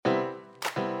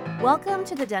Welcome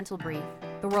to the Dental Brief,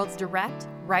 the world's direct,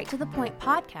 right-to-the-point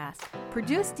podcast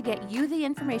produced to get you the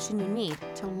information you need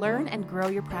to learn and grow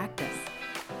your practice.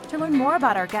 To learn more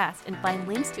about our guests and find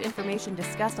links to information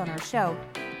discussed on our show,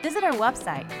 visit our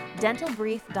website,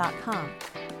 dentalbrief.com.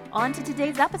 On to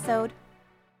today's episode.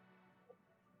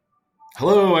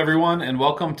 Hello, everyone, and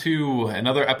welcome to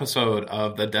another episode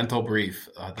of the Dental Brief,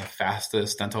 the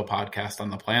fastest dental podcast on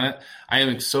the planet. I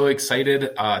am so excited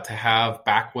to have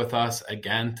back with us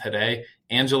again today,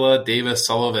 Angela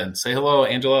Davis-Sullivan. Say hello,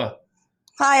 Angela.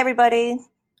 Hi, everybody.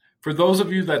 For those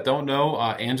of you that don't know,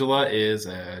 Angela is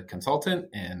a consultant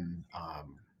in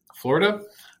Florida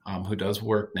who does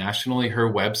work nationally.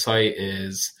 Her website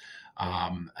is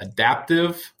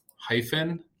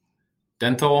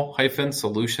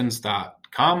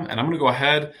adaptive-dental-solutions.com. And I'm going to go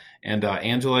ahead and,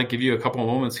 Angela, give you a couple of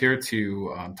moments here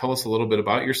to tell us a little bit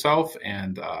about yourself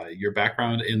and your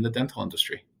background in the dental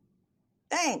industry.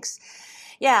 Thanks.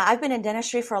 Yeah, I've been in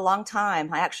dentistry for a long time.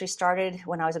 I actually started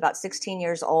when I was about 16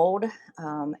 years old,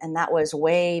 and that was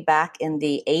way back in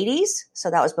the 80s. So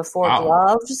that was before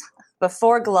gloves,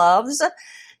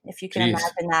 if you can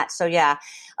imagine that. So yeah,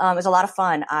 it was a lot of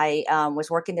fun. I was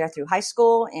working there through high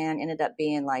school and ended up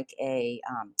being like a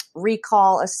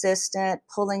recall assistant,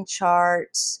 pulling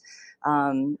charts.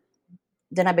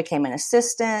 Then I became an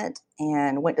assistant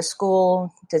and went to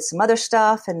school, did some other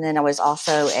stuff. And then I was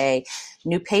also a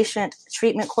new patient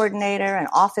treatment coordinator, an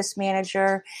office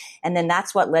manager. And then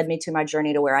that's what led me to my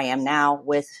journey to where I am now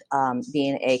with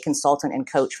being a consultant and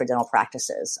coach for dental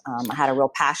practices. I had a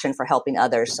real passion for helping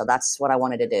others. So that's what I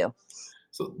wanted to do.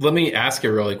 So let me ask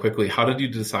you really quickly, how did you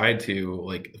decide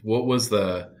what was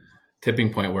the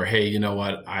tipping point where, hey, you know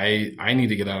what, I need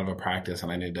to get out of a practice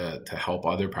and I need to help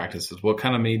other practices? What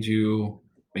kind of made you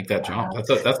make that jump?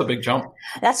 That's a big jump.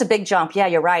 That's a big jump. Yeah,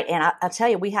 you're right. And I'll tell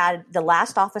you, we had the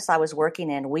last office I was working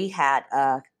in, we had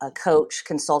a coach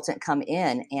consultant come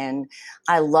in, and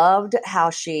I loved how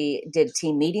she did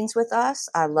team meetings with us.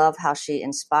 I love how she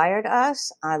inspired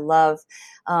us. I love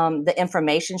the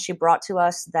information she brought to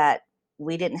us that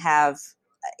we didn't have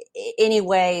any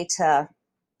way to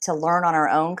learn on our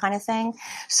own, kind of thing.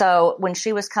 So when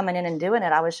she was coming in and doing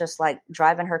it, I was just like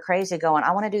driving her crazy going,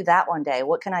 I want to do that one day.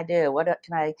 What can I do? What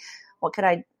can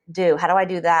I do? How do I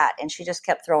do that? And she just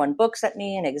kept throwing books at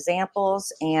me and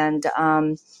examples. And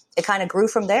it kind of grew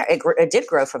from there. It did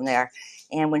grow from there.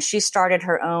 And when she started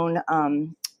her own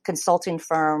consulting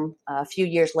firm a few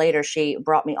years later, she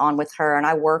brought me on with her, and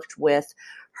I worked with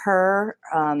her,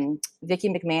 Vicki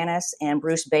McManus and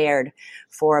Bruce Baird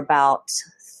for about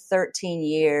 13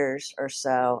 years or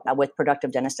so with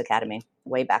Productive Dentist Academy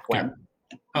way back when.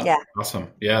 Oh, yeah. Awesome.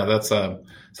 Yeah. That's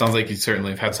sounds like you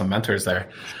certainly have had some mentors there.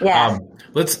 Yeah.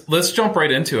 Let's jump right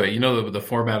into it. You know, the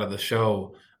format of the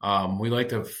show, we like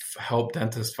to help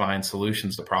dentists find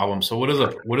solutions to problems. So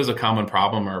what is a common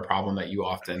problem or a problem that you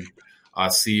often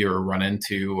see or run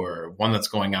into, or one that's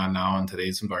going on now in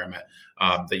today's environment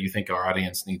that you think our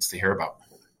audience needs to hear about?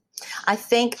 I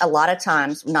think a lot of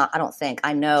times,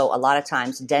 I know a lot of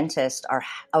times dentists are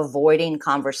avoiding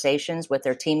conversations with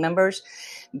their team members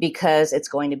because it's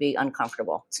going to be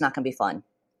uncomfortable. It's not going to be fun.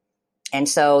 And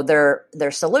so their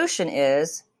solution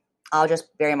is, I'll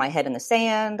just bury my head in the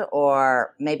sand,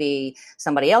 or maybe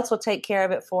somebody else will take care of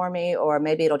it for me, or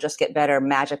maybe it'll just get better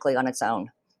magically on its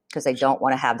own, because they don't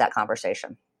want to have that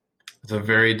conversation. It's a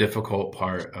very difficult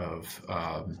part of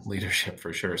leadership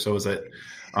for sure. So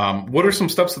what are some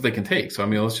steps that they can take? So,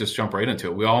 let's just jump right into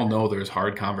it. We all know there's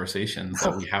hard conversations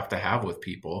that we have to have with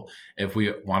people if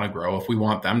we want to grow, if we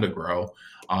want them to grow,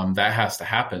 that has to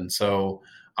happen. So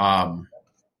tell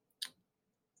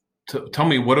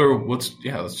me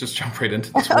let's just jump right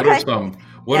into this. Okay.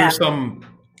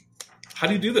 How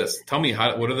do you do this? Tell me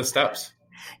what are the steps?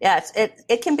 Yeah,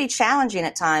 it can be challenging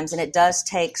at times, and it does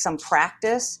take some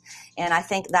practice, and I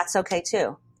think that's okay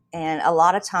too. And a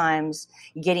lot of times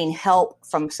getting help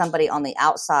from somebody on the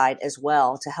outside as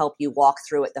well to help you walk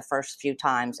through it the first few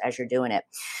times as you're doing it.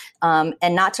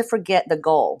 And not to forget the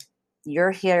goal.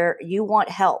 You're here, you want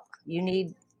help. You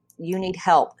need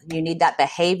help. You need that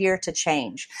behavior to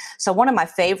change. So one of my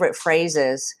favorite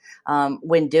phrases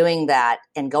when doing that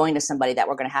and going to somebody that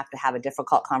we're going to have a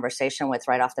difficult conversation with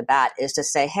right off the bat is to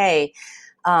say, hey,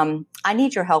 I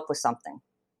need your help with something.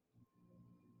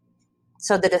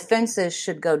 So the defenses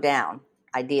should go down,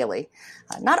 ideally.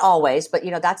 Not always, but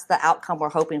that's the outcome we're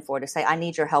hoping for, to say, I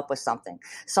need your help with something.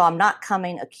 So I'm not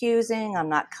coming accusing. I'm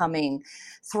not coming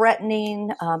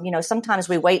threatening. Sometimes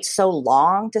we wait so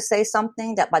long to say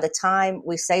something that by the time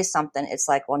we say something, it's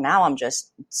like, well, now I'm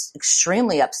just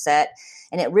extremely upset.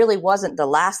 And it really wasn't the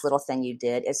last little thing you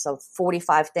did. It's the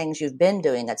 45 things you've been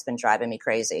doing that's been driving me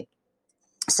crazy.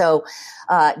 So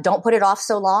don't put it off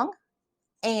so long,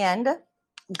 and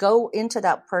go into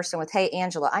that person with, hey,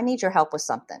 Angela, I need your help with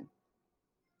something.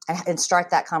 And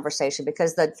start that conversation,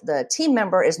 because the team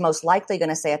member is most likely going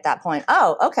to say at that point,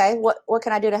 oh, okay, what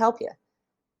can I do to help you?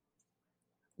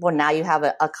 Well, now you have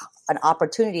an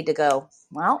opportunity to go,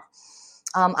 well,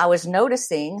 I was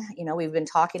noticing, we've been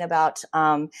talking about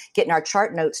getting our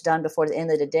chart notes done before the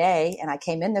end of the day. And I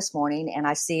came in this morning and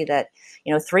I see that,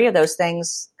 three of those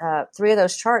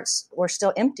charts were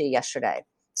still empty yesterday.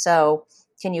 So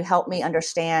can you help me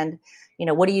understand,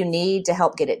 what do you need to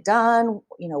help get it done?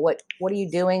 What are you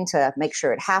doing to make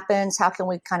sure it happens? How can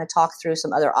we kind of talk through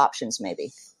some other options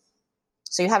maybe?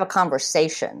 So you have a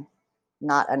conversation,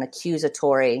 not an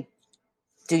accusatory,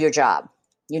 do your job.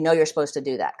 You're supposed to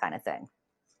do that kind of thing.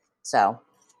 So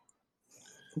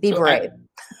be brave.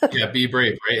 Be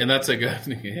brave, right? And that's a good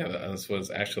thing. Yeah, this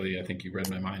was actually, I think you read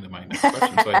my mind to my next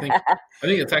question. So I think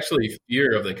it's actually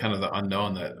fear of the kind of the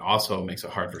unknown that also makes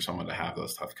it hard for someone to have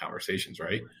those tough conversations,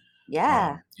 right?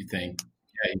 Yeah. You think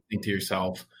to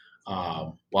yourself,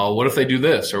 well, what if they do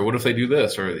this, or what if they do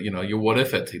this, or you what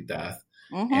if it to death?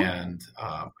 Mm-hmm. And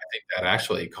I think that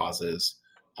actually causes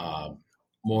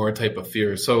more type of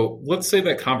fear. So let's say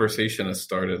that conversation has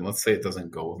started, and let's say it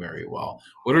doesn't go very well.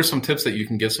 What are some tips that you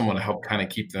can give someone to help kind of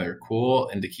keep their cool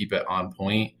and to keep it on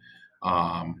point,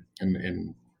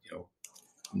 and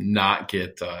not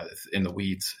get in the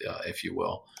weeds, if you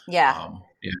will? Yeah.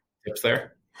 Tips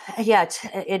there? Yeah,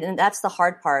 and that's the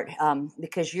hard part,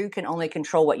 because you can only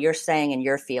control what you're saying and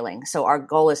you're feeling. So our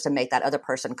goal is to make that other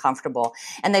person comfortable,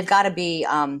 and they've got to be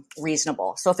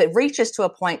reasonable. So if it reaches to a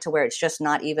point to where it's just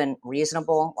not even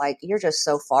reasonable, like you're just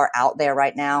so far out there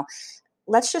right now,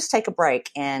 let's just take a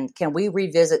break, and can we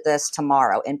revisit this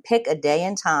tomorrow and pick a day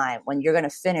and time when you're going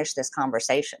to finish this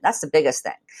conversation? That's the biggest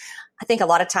thing. I think a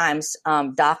lot of times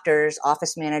doctors,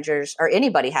 office managers, or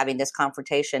anybody having this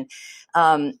confrontation,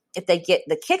 if they get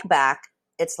the kickback,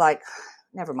 it's like,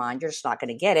 never mind, you're just not going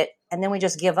to get it. And then we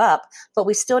just give up, but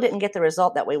we still didn't get the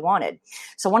result that we wanted.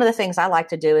 So one of the things I like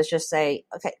to do is just say,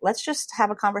 okay, let's just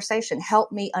have a conversation.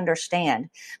 Help me understand,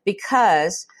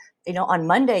 because, on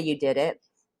Monday you did it,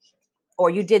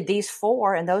 or you did these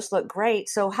 4 and those look great.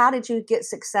 So how did you get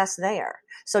success there?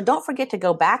 So don't forget to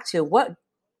go back to what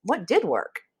did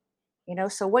work.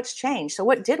 So what's changed? So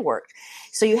what did work?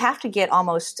 So you have to get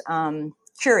almost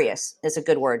curious is a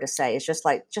good word to say. It's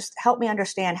just help me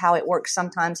understand how it works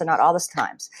sometimes and not all the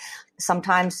times.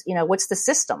 Sometimes, what's the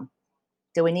system?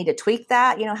 Do we need to tweak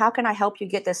that? How can I help you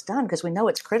get this done? Because we know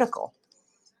it's critical.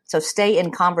 So stay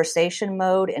in conversation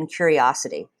mode and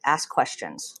curiosity. Ask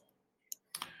questions.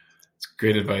 It's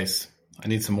great advice. I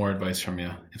need some more advice from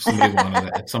you.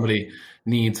 If somebody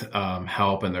needs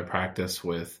help in their practice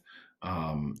with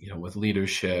with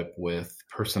leadership, with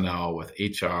personnel, with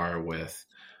HR, with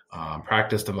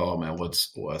practice development,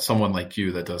 what's someone like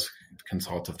you that does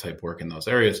consultative type work in those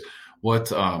areas, what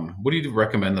do you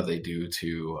recommend that they do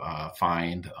to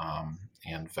find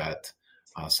and vet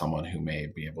someone who may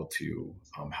be able to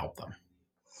help them?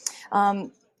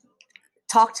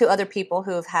 Talk to other people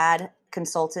who have had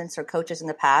consultants or coaches in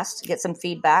the past, get some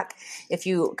feedback. If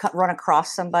you run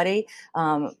across somebody,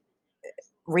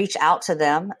 reach out to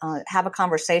them, have a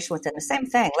conversation with them. The same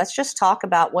thing. Let's just talk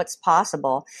about what's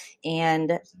possible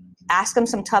and ask them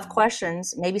some tough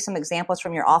questions, maybe some examples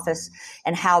from your office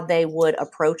and how they would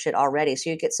approach it already. So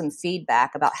you get some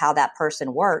feedback about how that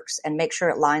person works and make sure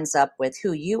it lines up with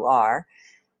who you are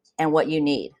and what you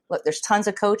need. Look, there's tons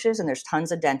of coaches and there's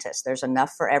tons of dentists. There's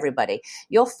enough for everybody.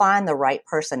 You'll find the right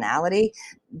personality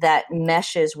that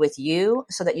meshes with you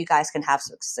so that you guys can have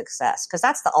success, because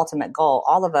that's the ultimate goal.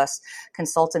 All of us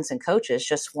consultants and coaches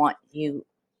just want you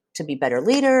to be better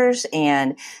leaders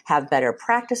and have better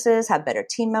practices, have better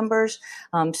team members.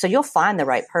 So you'll find the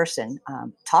right person.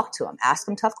 Talk to them, ask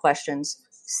them tough questions,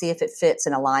 see if it fits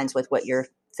and aligns with what you're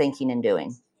thinking and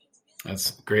doing.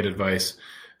 That's great advice.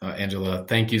 Angela,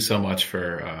 thank you so much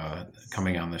for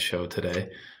coming on the show today.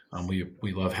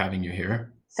 We love having you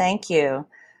here. Thank you.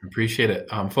 Appreciate it.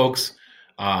 Folks,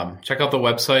 check out the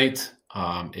website.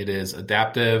 It is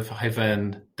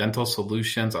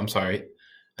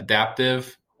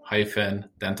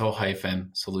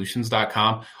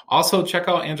adaptive-dental-solutions.com. Also, check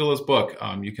out Angela's book.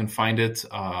 You can find it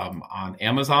on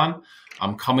Amazon.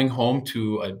 Coming Home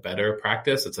to a Better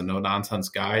Practice. It's a no-nonsense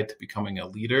guide to becoming a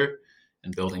leader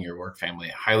and building your work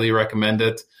family. I highly recommend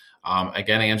it.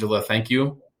 Again, Angela, thank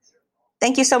you.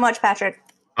 Thank you so much, Patrick.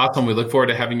 Awesome. We look forward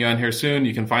to having you on here soon.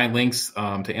 You can find links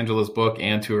to Angela's book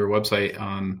and to her website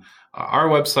on our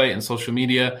website and social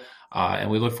media. And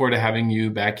we look forward to having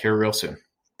you back here real soon.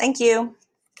 Thank you.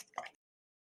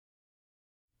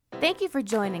 Thank you for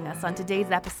joining us on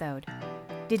today's episode.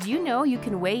 Did you know you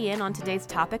can weigh in on today's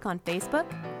topic on Facebook?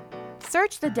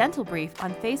 Search The Dental Brief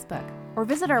on Facebook or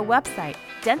visit our website,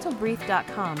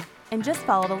 dentalbrief.com, and just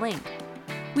follow the link.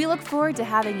 We look forward to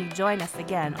having you join us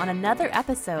again on another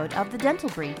episode of The Dental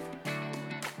Brief.